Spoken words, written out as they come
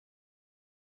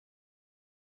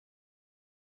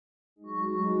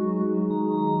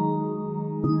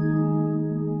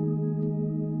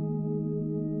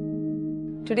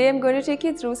Today I'm going to take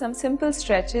you through some simple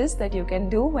stretches that you can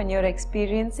do when you're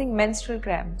experiencing menstrual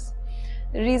cramps.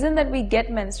 The reason that we get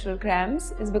menstrual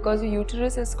cramps is because your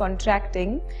uterus is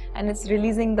contracting and it's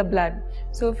releasing the blood.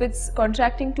 So if it's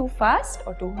contracting too fast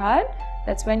or too hard,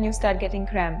 that's when you start getting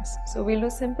cramps. So we'll do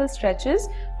simple stretches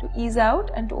to ease out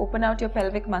and to open out your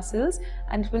pelvic muscles,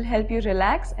 and it will help you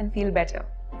relax and feel better.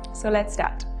 So let's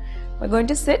start. We're going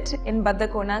to sit in Baddha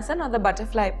Konasana, or the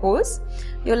butterfly pose.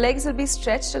 Your legs will be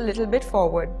stretched a little bit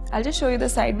forward. I'll just show you the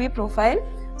side view profile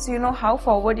so you know how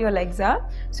forward your legs are.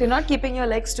 So you're not keeping your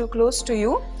legs too close to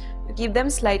you. You keep them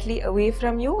slightly away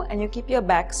from you and you keep your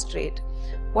back straight.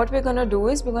 What we're going to do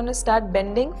is we're going to start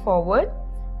bending forward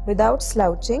without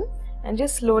slouching and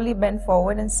just slowly bend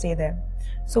forward and stay there.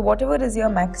 So whatever is your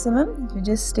maximum, you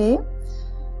just stay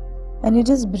and you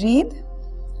just breathe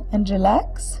and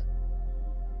relax.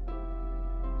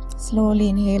 Slowly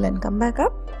inhale and come back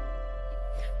up.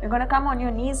 You're going to come on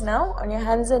your knees now, on your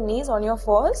hands and knees, on your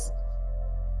fours.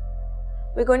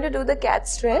 We're going to do the cat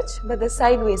stretch, but the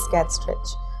sideways cat stretch.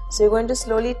 So you're going to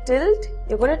slowly tilt.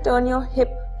 You're going to turn your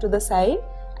hip to the side,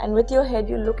 and with your head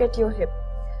you look at your hip.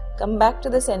 Come back to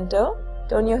the center,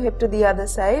 turn your hip to the other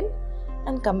side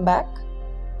and come back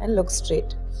and look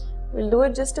straight. We'll do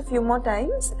it just a few more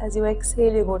times. As you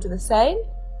exhale, you go to the side.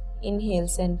 Inhale,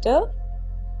 center.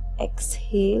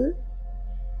 Exhale,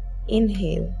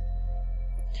 inhale.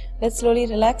 Let's slowly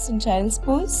relax in child's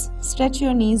pose. Stretch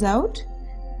your knees out,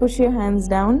 push your hands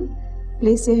down,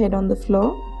 place your head on the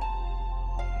floor.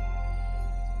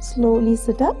 Slowly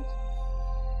sit up.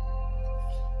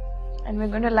 And we're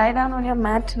going to lie down on your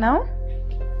mat now.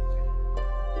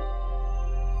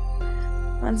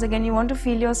 Once again, you want to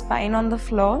feel your spine on the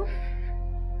floor.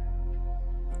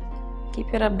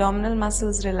 Keep your abdominal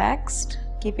muscles relaxed.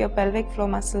 Keep your pelvic floor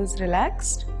muscles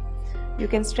relaxed. You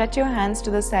can stretch your hands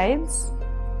to the sides.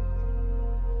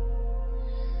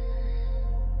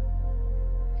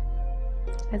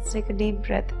 Let's take a deep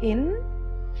breath in.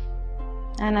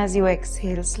 And as you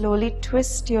exhale, slowly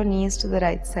twist your knees to the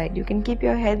right side. You can keep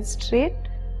your head straight.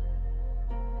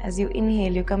 As you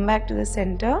inhale, you come back to the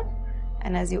center.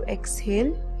 And as you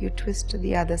exhale, you twist to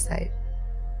the other side.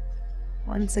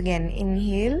 Once again,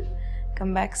 inhale,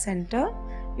 come back center.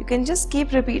 You can just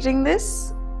keep repeating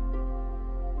this.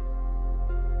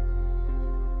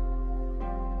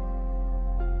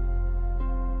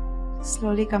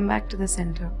 Slowly come back to the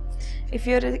center. If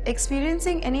you're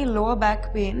experiencing any lower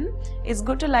back pain, it's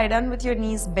good to lie down with your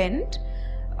knees bent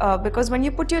because when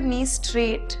you put your knees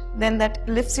straight, then that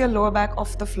lifts your lower back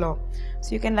off the floor.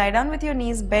 So you can lie down with your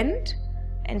knees bent,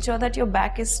 ensure that your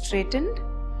back is straightened,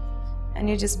 and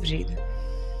you just breathe.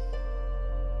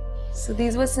 So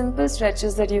these were simple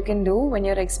stretches that you can do when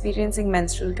you're experiencing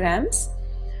menstrual cramps.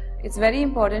 It's very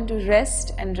important to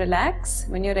rest and relax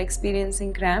when you're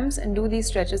experiencing cramps and do these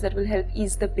stretches that will help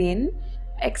ease the pain.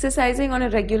 Exercising on a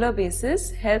regular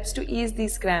basis helps to ease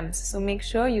these cramps. So make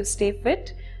sure you stay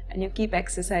fit and you keep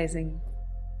exercising.